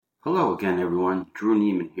Hello again, everyone. Drew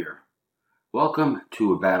Neiman here. Welcome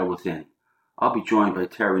to A Battle Within. I'll be joined by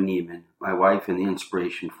Terry Neiman, my wife and the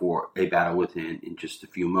inspiration for A Battle Within, in just a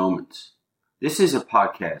few moments. This is a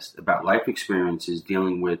podcast about life experiences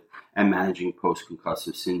dealing with and managing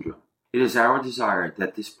post-concussive syndrome. It is our desire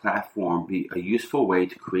that this platform be a useful way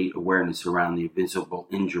to create awareness around the invisible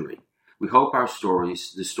injury. We hope our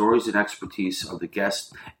stories, the stories and expertise of the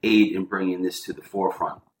guests, aid in bringing this to the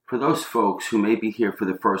forefront. For those folks who may be here for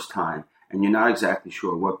the first time and you're not exactly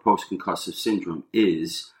sure what post-concussive syndrome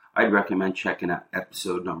is, I'd recommend checking out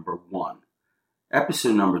episode number 1.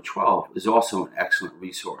 Episode number 12 is also an excellent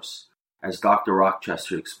resource, as Dr.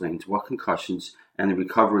 Rochester explains what concussions and the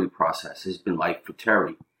recovery process has been like for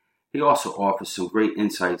Terry. He also offers some great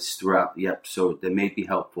insights throughout the episode that may be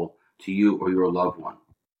helpful to you or your loved one.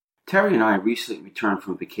 Terry and I recently returned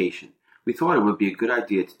from vacation. We thought it would be a good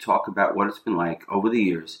idea to talk about what it's been like over the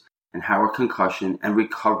years and how our concussion and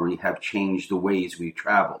recovery have changed the ways we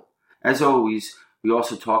travel. As always, we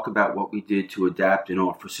also talk about what we did to adapt and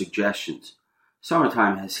offer suggestions.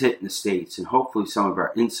 Summertime has hit in the States, and hopefully some of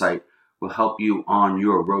our insight will help you on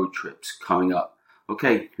your road trips coming up.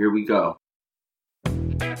 Okay, here we go.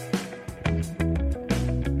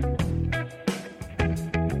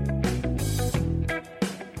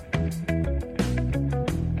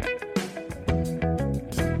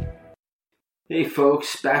 Hey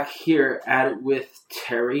folks, back here at it with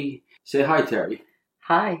Terry. Say hi, Terry.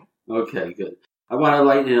 Hi. Okay, good. I want to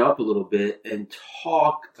lighten it up a little bit and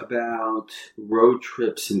talk about road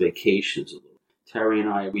trips and vacations a little. Terry and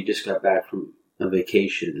I, we just got back from a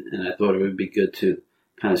vacation, and I thought it would be good to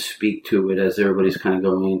kind of speak to it as everybody's kind of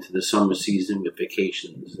going into the summer season with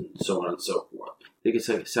vacations and so on and so forth. I think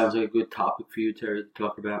it sounds like a good topic for you, Terry, to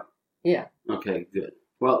talk about? Yeah. Okay, good.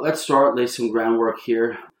 Well, let's lay some groundwork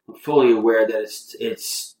here. I'm fully aware that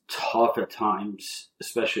it's tough at times,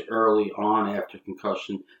 especially early on after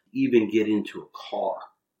concussion, even get into a car.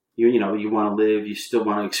 You want to live, you still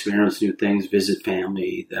want to experience new things, visit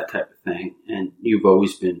family, that type of thing. And you've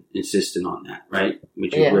always been insistent on that, right?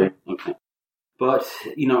 Would you agree? Okay. But,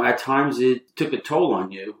 at times it took a toll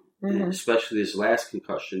on you, and especially this last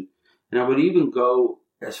concussion. And I would even go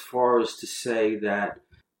as far as to say that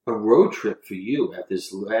a road trip for you at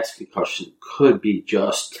this last concussion could be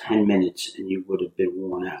just 10 minutes and you would have been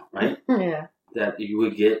worn out, right? Yeah. That you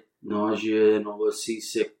would get nausea and all the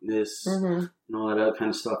seasickness and all that other kind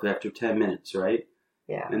of stuff after 10 minutes, right?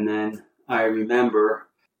 Yeah. And then I remember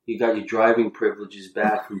you got your driving privileges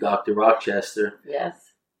back from Dr. Rochester. Yes.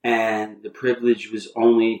 And the privilege was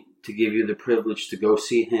only to give you the privilege to go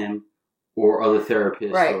see him or other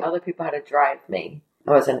therapists. Right. Other people had to drive me.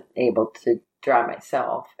 I wasn't able to drive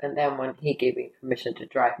myself. And then when he gave me permission to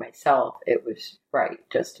drive myself, it was right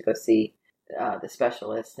just to go see the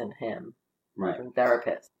specialist and him. Right. And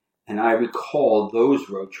therapist. And I recall those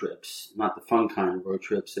road trips, not the fun kind of road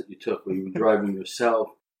trips that you took where you were driving yourself,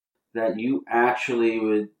 that you actually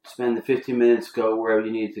would spend the 15 minutes, go wherever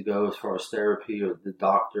you needed to go as far as therapy or the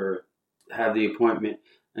doctor, have the appointment,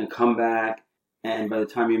 and come back. And by the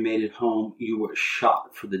time you made it home, you were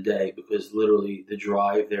shot for the day because literally the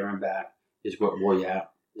drive there and back is what wore you out.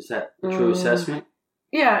 Is that a true assessment?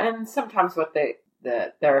 Yeah, and sometimes what the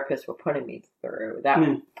therapists were putting me through, that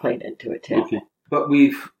played into it too. Okay. But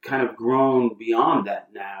we've kind of grown beyond that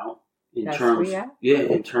now in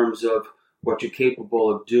terms of what you're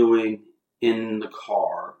capable of doing in the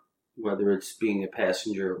car, whether it's being a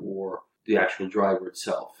passenger or the actual driver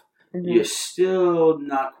itself. You're still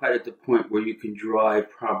not quite at the point where you can drive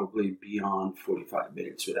probably beyond 45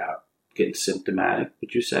 minutes without getting symptomatic,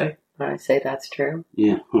 would you say? I say that's true.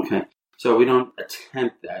 Yeah, okay. So we don't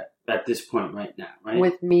attempt that at this point right now, right?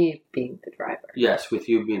 With me being the driver. Yes, with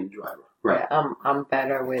you being the driver. Right. Yeah, I'm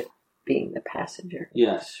better with being the passenger.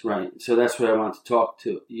 Yes, right. So that's what I want to talk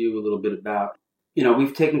to you a little bit about.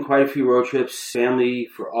 We've taken quite a few road trips. Family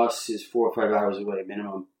for us is 4 or 5 hours away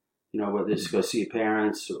minimum. Whether it's to go see your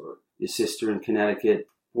parents or your sister in Connecticut,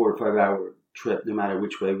 4 or 5 hour trip, no matter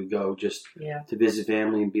which way we go, just to visit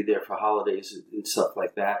family and be there for holidays and stuff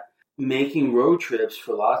like that. Making road trips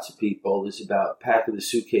for lots of people is about packing the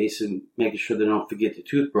suitcase and making sure they don't forget the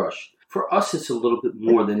toothbrush. For us, it's a little bit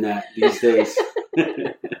more than that these days.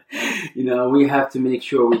 We have to make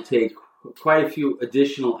sure we take quite a few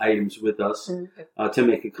additional items with us to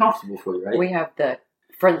make it comfortable for you, right? We have the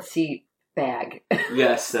front seat bag.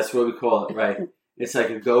 Yes, that's what we call it, right? It's like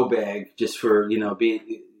a go bag just for,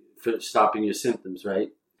 for stopping your symptoms, right?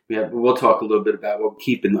 We'll talk a little bit about what we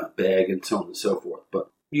keep in that bag and so on and so forth. But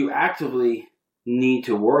you actively need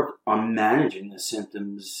to work on managing the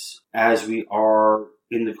symptoms as we are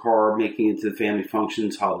in the car, making it to the family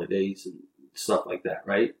functions, holidays, and stuff like that,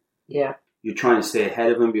 right? Yeah. You're trying to stay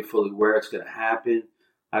ahead of them. You're fully aware it's going to happen.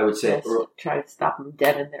 I would say, Yes, try to stop them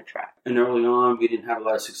dead in their tracks. and early on, we didn't have a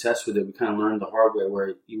lot of success with it. We kind of learned the hard way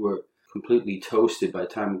where you were completely toasted by the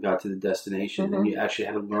time we got to the destination, and you actually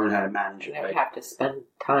had to learn how to manage it. And I would Right? have to spend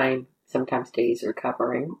time, sometimes days,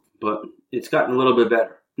 recovering. But it's gotten a little bit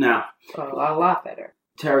better now. Well, a lot better.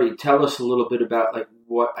 Terry, tell us a little bit about like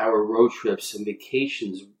what our road trips and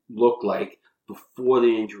vacations looked like before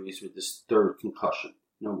the injuries with this third concussion.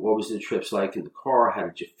 You know, what was the trips like in the car? How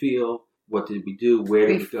did you feel? What did we do? Where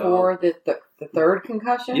did we go? Before the third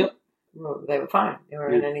concussion? Yep. Well, they were fine. They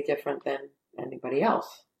weren't any different than anybody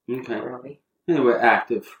else. Okay. Really. And they were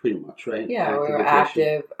active, pretty much, right? Yeah, we were vacation.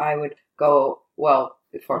 active. I would go,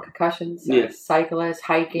 before concussions, I was cyclist,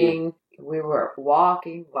 hiking. Yeah. We were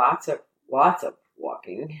walking, lots of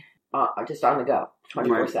walking, just on the go,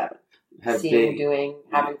 24/7. Seeing, doing,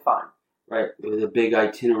 having fun. Right, with a big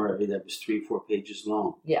itinerary that was 3-4 pages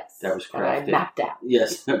long. Yes. That was crafted. And I mapped out.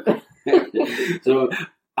 Yes. So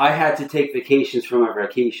I had to take vacations from my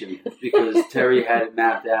vacation because Terry had it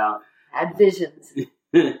mapped out. Had visions.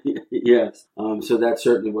 Yes. So that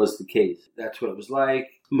certainly was the case. That's what it was like.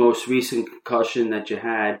 Most recent concussion that you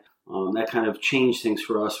had, that kind of changed things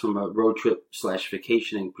for us from a road trip /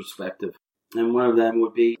 vacationing perspective. And one of them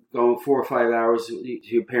would be going 4 or 5 hours to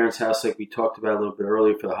your parents' house, like we talked about a little bit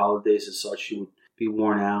earlier for the holidays and such. You would be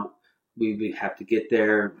worn out. We would have to get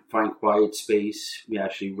there, find quiet space. We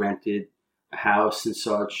actually rented a house and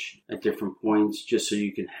such at different points just so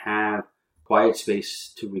you can have quiet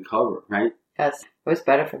space to recover, right? Yes, it was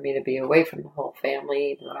better for me to be away from the whole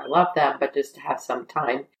family, even though I love them, but just to have some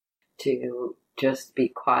time to just be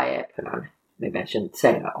quiet, put on, maybe I shouldn't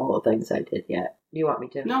say all the things I did yet. You want me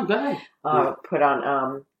to? No, go ahead. Put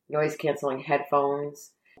on noise-canceling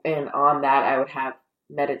headphones, and on that I would have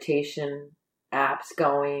meditation apps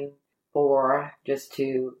going for just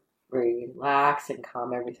to relax and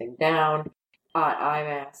calm everything down. I'm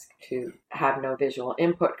asked to have no visual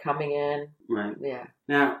input coming in. Right. Yeah.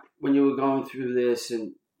 Now, when you were going through this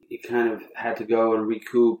and you kind of had to go and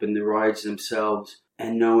recoup and the rides themselves,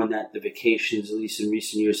 and knowing that the vacations, at least in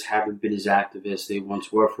recent years, haven't been as active as they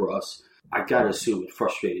once were for us, I gotta assume it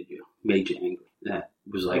frustrated you, made you angry. That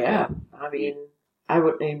was like that. I mean, I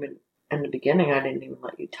wouldn't even, in the beginning, I didn't even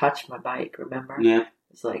let you touch my bike, remember? Yeah.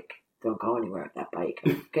 It's like, don't go anywhere with that bike.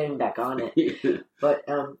 I'm getting back on it. But,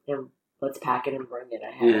 let's pack it and bring it.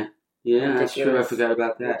 I had yeah, that's true. I forgot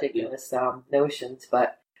about that. Ridiculous notions,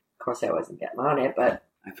 but of course I wasn't getting on it, but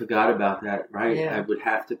I forgot about that, right? Yeah. I would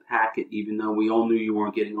have to pack it even though we all knew you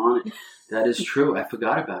weren't getting on it. That is true. I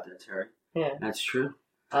forgot about that, Terry. Yeah. That's true.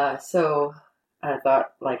 So I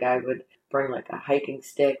thought like I would bring like a hiking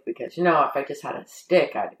stick because, if I just had a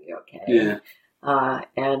stick, I'd be okay. Yeah.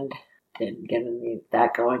 And didn't get any of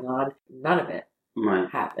that going on. None of it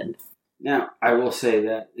happened. Now, I will say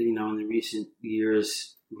that, in the recent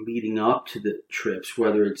years leading up to the trips,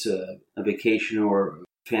 whether it's a vacation or a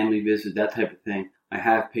family visit, that type of thing, I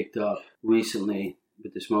have picked up recently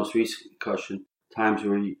with this most recent concussion, times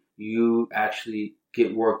where you actually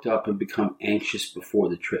get worked up and become anxious before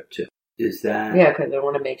the trip too. Is that... Yeah, because I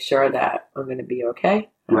want to make sure that I'm going to be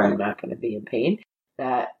okay. Right. I'm not going to be in pain.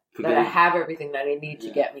 That I have everything that I need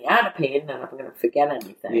to get me out of pain, and I'm going to forget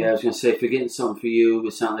anything. Yeah, I was going to say, forgetting something for you,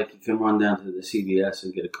 it's not like you can run down to the CVS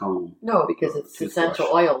and get a comb. No, because it's essential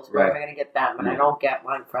oils. Where am I going to get them? And I don't get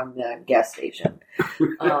one from the gas station.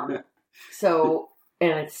 And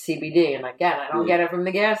it's CBD, and again, I don't get it from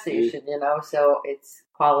the gas station, so it's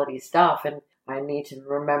quality stuff, and I need to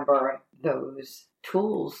remember those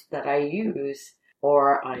tools that I use,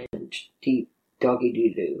 or I am deep doggy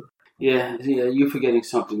doo-doo. Yeah, you forgetting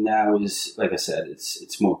something now is, like I said,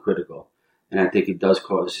 it's more critical, and I think it does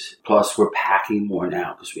cause, plus we're packing more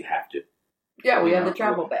now because we have to. Yeah, we have the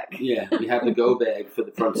travel bag. Yeah, we have the go bag for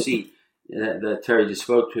the front seat that Terry just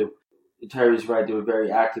spoke to. Terry's right. There were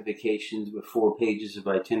very active vacations with 4 pages of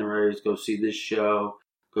itineraries. Go see this show.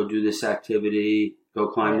 Go do this activity. Go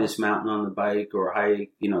climb this mountain on the bike or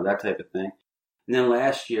hike. That type of thing. And then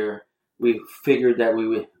last year we figured that we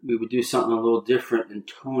would do something a little different and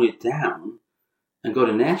tone it down and go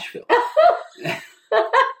to Nashville.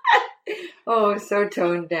 Oh, so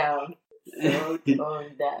toned down. So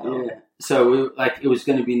toned down. Yeah. So it was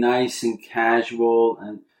going to be nice and casual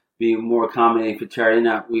and be more accommodating for Terry.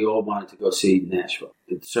 Now, we all wanted to go see Nashville.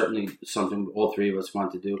 It's certainly something all 3 of us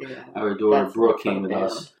wanted to do. Yeah, our daughter Brooke came with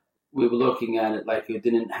us. We were looking at it like it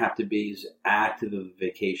didn't have to be as active of a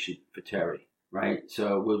vacation for Terry, right?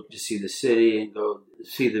 So we'll just see the city and go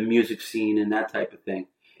see the music scene and that type of thing.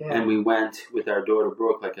 Yeah. And we went with our daughter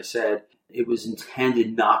Brooke, like I said. It was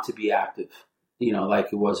intended not to be active,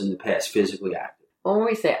 like it was in the past, physically active. When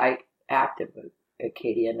we say active with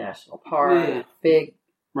Acadia National Park. Yeah. Big,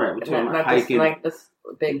 Right, we're talking about not hiking. just like this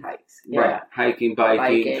big hikes. Yeah. Right, hiking,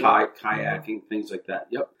 biking, Biking. kayaking, things like that.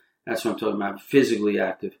 Yep, that's what I'm talking about. Physically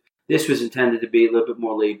active. This was intended to be a little bit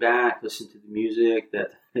more laid back, listen to the music.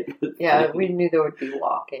 Yeah, we knew there would be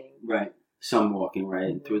walking. Right, some walking,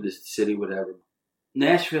 right, through the city, whatever.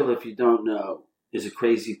 Nashville, if you don't know, is a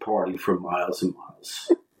crazy party for miles and miles.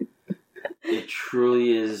 It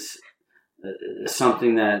truly is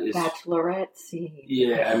something that is... Bachelorette scene.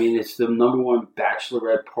 Yeah, I mean, it's the number one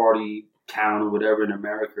bachelorette party town or whatever in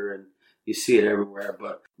America, and you see it everywhere.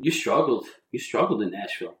 But you struggled in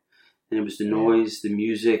Nashville, and it was the noise, the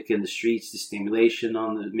music, and the streets, the stimulation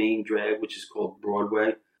on the main drag, which is called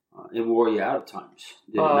Broadway. It wore you out at times.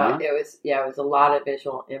 Did it not? It was a lot of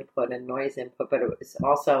visual input and noise input, but it was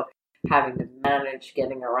also having to manage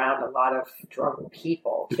getting around a lot of drunk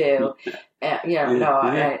people too. And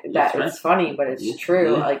it's funny, but it's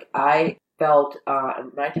true. Yeah. Like I felt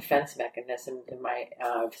my defense mechanism and my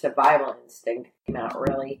survival instinct came out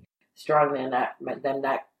really strongly, and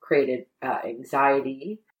that created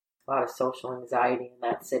anxiety, a lot of social anxiety in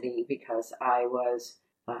that city because I was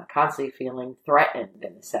constantly feeling threatened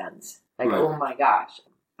in a sense. Like, oh my gosh,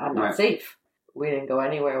 I'm not safe. We didn't go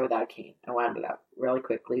anywhere without a cane. I wound up really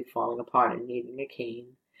quickly falling apart and needing a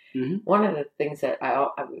cane. Mm-hmm. One of the things that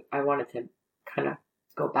I wanted to kind of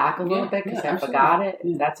go back a little bit because I forgot it.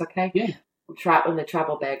 If that's okay. Yeah. In the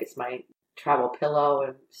travel bag is my travel pillow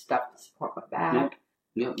and stuff to support my back.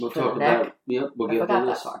 Yep, we'll talk about. Yep, we'll give the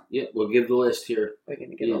list. Yep, we'll give the list here. We're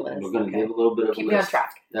going to give a list. We're going to give a little bit of Keep a list. me on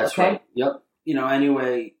track. That's right. Yep.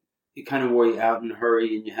 Anyway, it kind of wore you out in a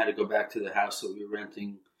hurry, and you had to go back to the house that we were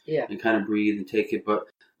renting. Yeah. And kind of breathe and take it. But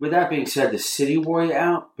with that being said, the city wore you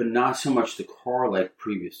out, but not so much the car like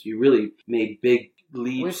previous. You really made big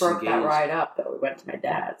leaps. We broke that ride up, though. We went to my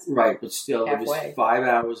dad's. Right, but still, halfway. It was 5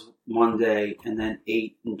 hours one day and then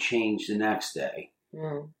 8 and change the next day.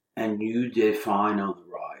 Mm. And you did fine on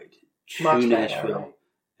the ride to Much Nashville. better, right?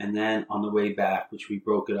 And then on the way back, which we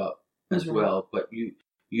broke it up as well. But you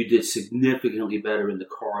did significantly better in the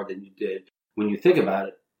car than you did. When you think about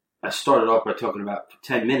it, I started off by talking about for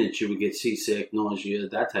 10 minutes you would get seasick, nausea,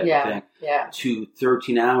 that type of thing. Yeah. To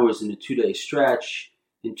 13 hours in a 2-day stretch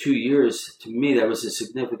in 2 years, to me, that was a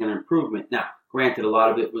significant improvement. Now, granted, a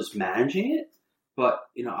lot of it was managing it, but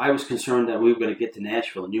I was concerned that we were going to get to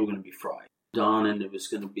Nashville and you were going to be fried, done, and it was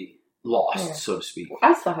going to be lost, so to speak. Well,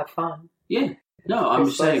 I still have fun. Yeah. No, I'm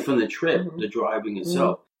just saying from the trip, the driving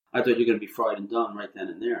itself, I thought you were going to be fried and done right then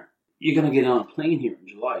and there. You're going to get on a plane here in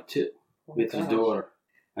July, too, with your daughter.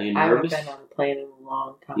 Are you nervous? I haven't been on a plane in a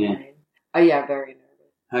long time. Yeah. Very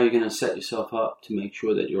nervous. How are you going to set yourself up to make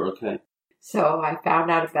sure that you're okay? So I found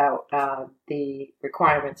out about the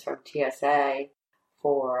requirements from TSA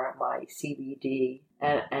for my CBD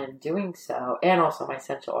and doing so, and also my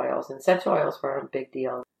essential oils. And essential oils were a big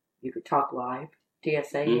deal. You could talk live,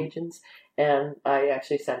 TSA agents, and I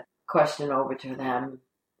actually sent a question over to them.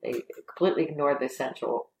 They completely ignored the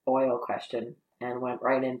essential oil question and went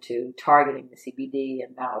right into targeting the CBD,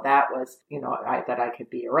 and now that was, that I could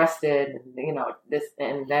be arrested, and this,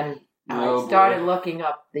 and then I started looking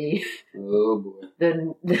up the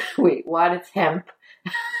wait, what? It's hemp.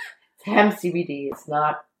 It's hemp CBD. It's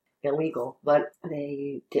not illegal, but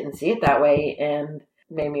they didn't see it that way, and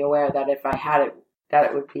made me aware that if I had it, that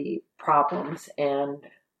it would be problems. And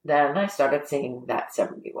then I started seeing that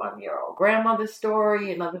 71-year-old grandmother's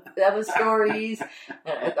story and other stories.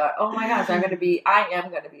 And I thought, oh my gosh, I am going to be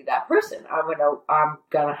that person. I'm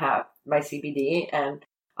going to have my CBD, and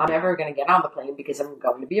I'm never going to get on the plane because I'm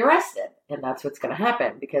going to be arrested. And that's what's going to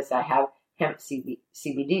happen because I have hemp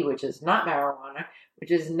CBD, which is not marijuana, which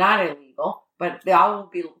is not illegal, but they all will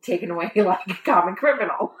be taken away like a common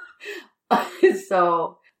criminal.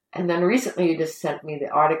 So, and then recently you just sent me the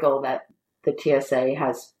article that the TSA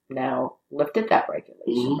has now lifted that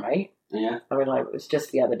regulation, right? Yeah. I mean, it was just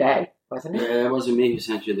the other day, wasn't it? Yeah, it wasn't me who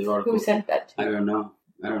sent you the article. Who sent that to you? I don't know.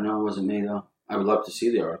 It wasn't me, though. I would love to see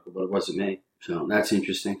the article, but it wasn't me. So that's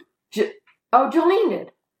interesting. Jolene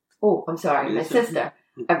did. Oh, I'm sorry. My sister.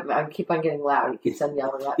 I keep on getting loud. He keeps on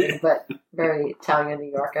yelling at me, but very Italian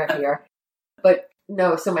New Yorker here. But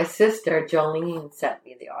no, so my sister, Jolene, sent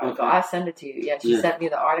me the article. Okay. I'll send it to you. Yeah, she sent me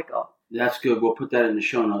the article. That's good. We'll put that in the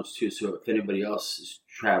show notes, too, so if anybody else is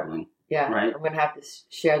traveling. Yeah, right? I'm going to have to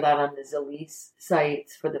share that on the Zalise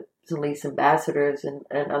sites for the Zalise ambassadors and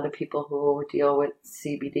other people who deal with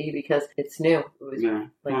CBD because it's new. It was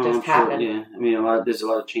just happened. Yeah, I mean, there's a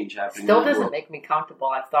lot of change happening. Still doesn't make me comfortable.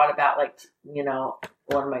 I've thought about,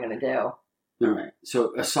 what am I going to do? All right.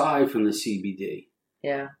 So aside from the CBD,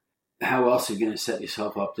 how else are you going to set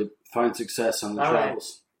yourself up to find success on the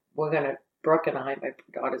travels? Brooke and I, my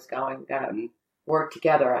daughter's going, gonna work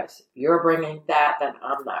together. As you're bringing that, then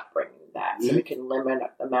I'm not bringing that. So we can limit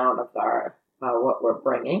the amount of our what we're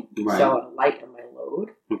bringing. Right. So I lighten my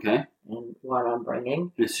load. Okay. And what I'm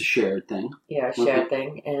bringing. It's a shared thing. Yeah, a shared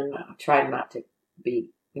thing. And try not to be,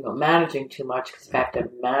 managing too much, because if I have to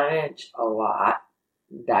manage a lot,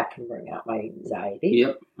 that can bring out my anxiety.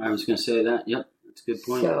 Yep. I was going to say that. Yep. That's a good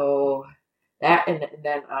point. So that, and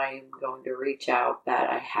then I'm going to reach out that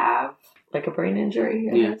I have like a brain injury,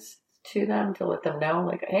 I guess, to them, to let them know,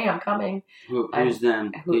 like, hey, I'm coming. Who's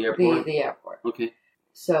them? The airport? The airport. Okay.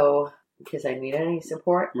 So, because I need any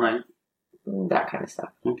support. Right. That kind of stuff.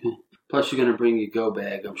 Okay. Plus, you're going to bring your go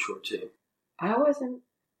bag, I'm sure, too. I wasn't.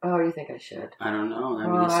 Oh, you think I should? I don't know. I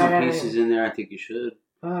mean, there's some pieces in there I think you should.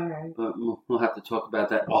 All right. But we'll have to talk about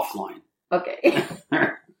that offline. Okay.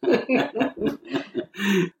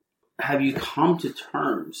 Have you come to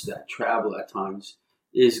terms that travel at times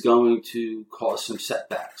is going to cause some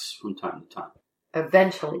setbacks from time to time?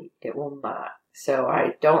 Eventually, it will not. So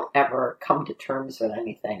I don't ever come to terms with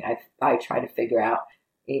anything. I try to figure out,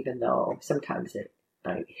 even though sometimes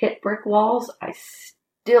I hit brick walls, I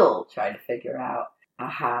still try to figure out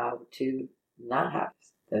how to not have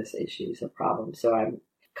those issues or problems. So I'm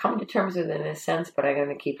coming to terms with it in a sense, but I'm going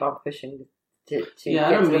to keep on pushing to get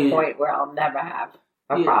to the point where I'll never have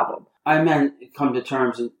a problem. I meant come to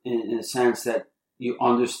terms in a sense that you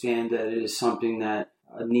understand that it is something that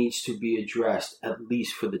needs to be addressed, at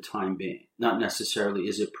least for the time being. Not necessarily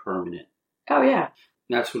is it permanent. Oh, yeah.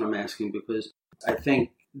 That's what I'm asking, because I think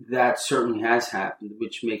that certainly has happened,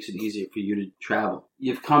 which makes it easier for you to travel.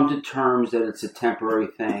 You've come to terms that it's a temporary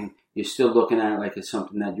thing. You're still looking at it like it's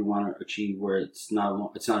something that you want to achieve, where it's not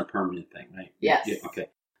a permanent thing, right? Yes. Yeah, okay.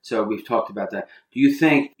 So we've talked about that. Do you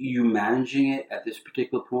think you managing it at this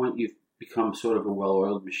particular point, you've become sort of a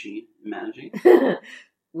well-oiled machine managing it?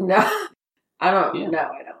 No, I don't. Yeah. No,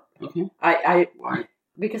 I don't. Okay. Why?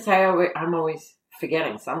 Because I'm always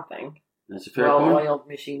forgetting something. That's a fair point. Well-oiled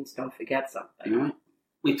machines don't forget something. Right.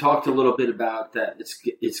 We talked a little bit about that.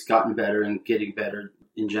 It's gotten better and getting better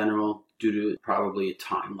in general due to probably a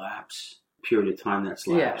time lapse, period of time that's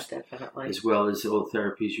lapsed. Yeah, definitely. As well as all the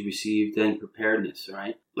therapies you received and preparedness,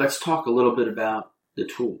 right? Let's talk a little bit about the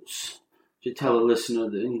tools. To tell a listener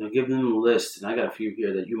that, give them a list, and I got a few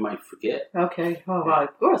here that you might forget. Okay. Oh, well,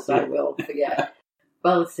 of course I will forget.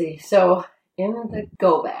 Well, let's see. So, in the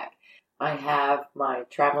go bag, I have my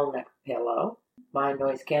travel neck pillow, my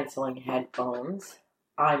noise-canceling headphones,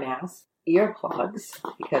 eye mask, earplugs,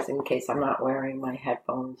 because in case I'm not wearing my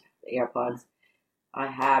headphones, the earplugs, I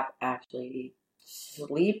have actually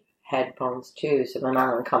sleep headphones too, so they're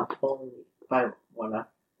not uncomfortable if I want to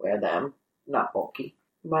wear them, not bulky.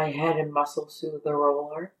 My head and muscle soother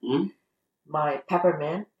roller, my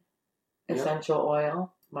peppermint essential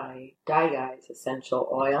oil, my Guys essential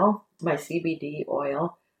oil, my CBD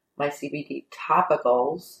oil, my CBD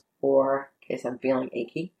topicals for in case I'm feeling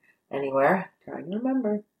achy anywhere. Trying to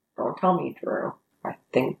remember. Don't tell me, Drew. I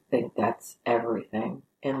think that's everything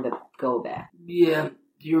in the go bag. Yeah.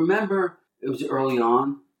 Do you remember it was early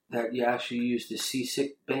on that you actually used the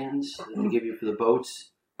seasick bands that they give you for the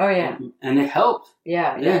boats? Oh, yeah. And it helped.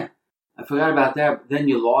 Yeah. I forgot about that. Then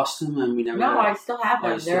you lost them and we never... No, I still have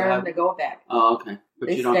them. They're in the go bag. Oh, okay. But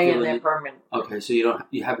they you don't stay in there permanently. Okay, so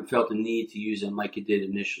you haven't felt the need to use them like you did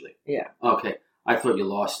initially. Yeah. Okay. I thought you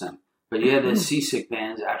lost them. But yeah, the seasick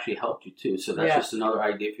bands actually helped you too. So that's just another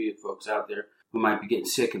idea for you folks out there who might be getting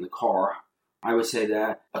sick in the car. I would say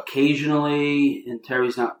that occasionally, and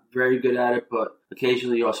Terry's not very good at it, but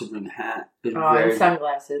occasionally you also bring a hat. And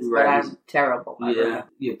sunglasses, right. But I'm terrible.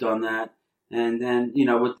 You've done that. And then,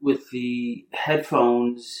 with the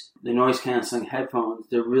headphones, the noise-canceling headphones,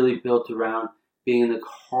 they're really built around being in the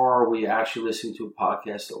car where you're actually listening to a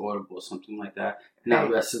podcast or Audible or something like that.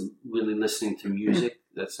 Not really listening to music.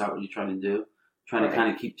 That's not what you're trying to do. Trying to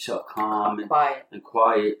kind of keep yourself calm and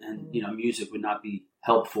quiet. And, music would not be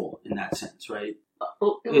helpful in that sense, right?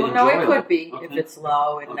 Well, no, it could be if it's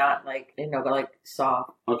low and not like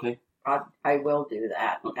soft. Okay. I will do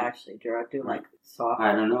that, actually, Drew. I do like soft.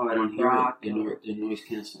 I don't know. I don't hear rock it. The noise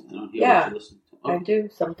canceling. I don't hear what you listen to. I do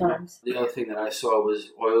sometimes. The other thing that I saw was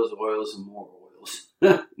oils, and more oils.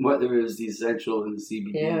 Whether it was the essential and the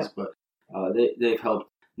CBDs, but they've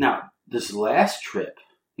helped. Now, this last trip,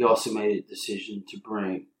 you also made a decision to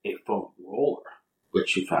bring a foam roller,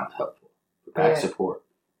 which you found helpful for back support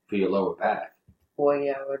for your lower back. Boy,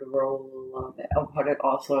 I would roll a little bit. I'll put it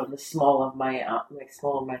also in the small of my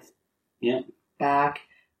back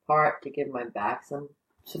part to give my back some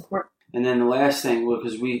support. And then the last thing,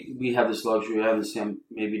 because we have this luxury, I understand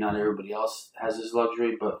maybe not everybody else has this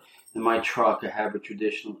luxury, but in my truck I have a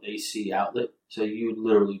traditional AC outlet. So you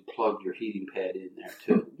literally plug your heating pad in there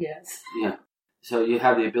too. Yes. Yeah. So you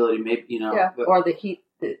have the ability, maybe, Yeah, but, or the heat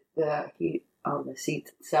on the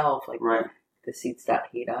seats itself, like right. The seats that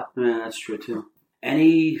heat up. Yeah, that's true too.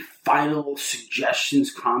 Any final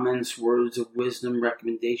suggestions, comments, words of wisdom,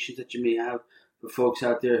 recommendations that you may have for folks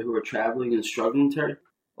out there who are traveling and struggling, Terry?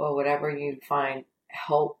 Well, whatever you find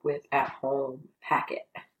help with at home, pack it.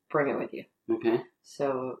 Bring it with you. Okay.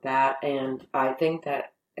 So that, and I think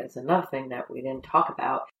that is another thing that we didn't talk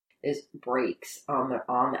about is brakes on the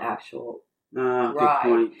actual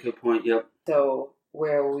ride. Good point, yep. So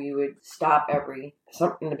where we would stop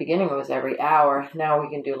in the beginning it was every hour. Now we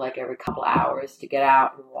can do like every couple hours to get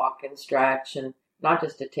out and walk and stretch, and not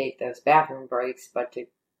just to take those bathroom breaks, but to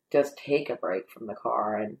just take a break from the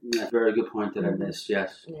car. And yeah, very good point that I missed.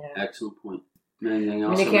 Yes, yeah. Excellent point. Anything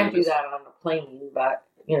else? You can't do that on a plane, but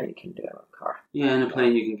you can do it on a car. Yeah, in a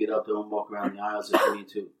plane you can get up there and walk around the aisles if you need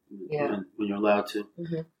to. Yeah. When you're allowed to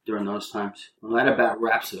during those times. Well, that about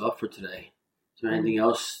wraps it up for today. Is there anything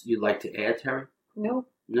else you'd like to add, Terry? No.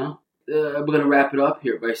 No? We're going to wrap it up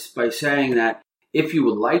here by saying that if you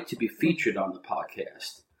would like to be featured on the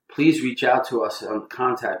podcast, please reach out to us on the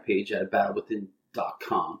contact page at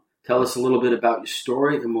abattlewithin.com. Tell us a little bit about your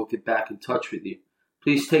story and we'll get back in touch with you.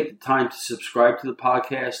 Please take the time to subscribe to the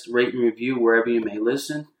podcast, rate and review wherever you may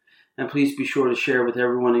listen, and please be sure to share with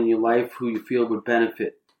everyone in your life who you feel would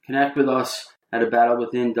benefit. Connect with us at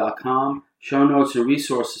abattlewithin.com. Show notes and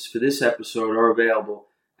resources for this episode are available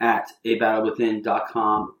at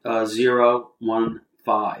abattlewithin.com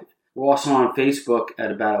 015. We're also on Facebook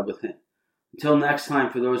at A Battle Within. Until next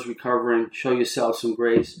time, for those recovering, show yourself some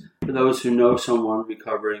grace. For those who know someone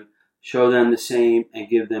recovering, show them the same and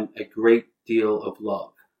give them a great deal of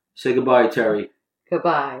love. Say goodbye, Terry.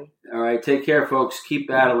 Goodbye. All right, take care, folks. Keep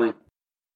battling.